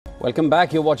Welcome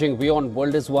back. You're watching WION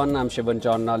World is One. I'm Shivan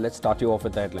Channa. Let's start you off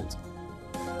with the headlines.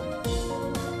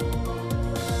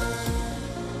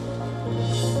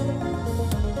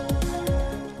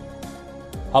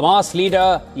 Hamas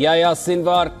leader Yahya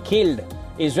Sinwar killed.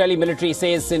 Israeli military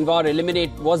says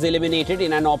Sinwar was eliminated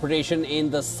in an operation in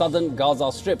the southern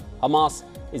Gaza Strip. Hamas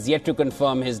is yet to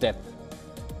confirm his death.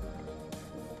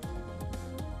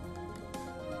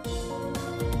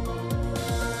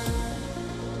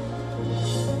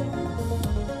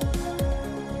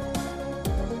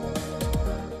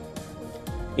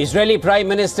 Israeli Prime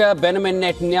Minister Benjamin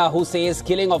Netanyahu says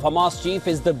killing of Hamas chief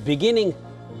is the beginning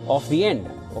of the end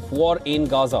of war in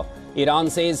Gaza. Iran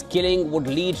says killing would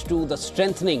lead to the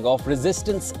strengthening of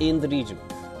resistance in the region.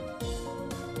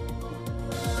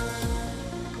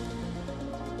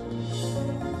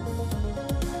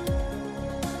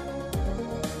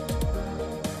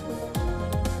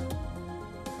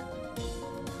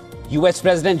 US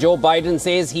President Joe Biden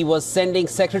says he was sending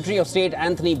Secretary of State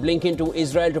Anthony Blinken to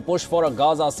Israel to push for a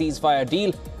Gaza ceasefire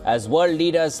deal as world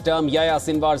leaders term Yahya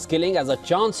Sinwar's killing as a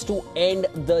chance to end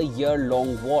the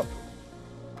year-long war.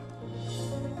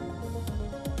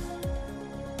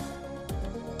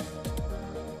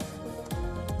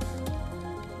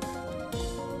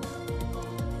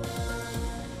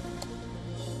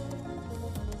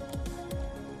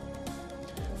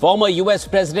 Former US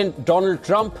President Donald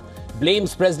Trump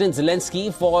blames President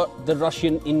Zelensky for the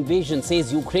Russian invasion,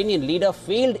 says Ukrainian leader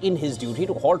failed in his duty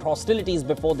to halt hostilities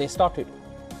before they started.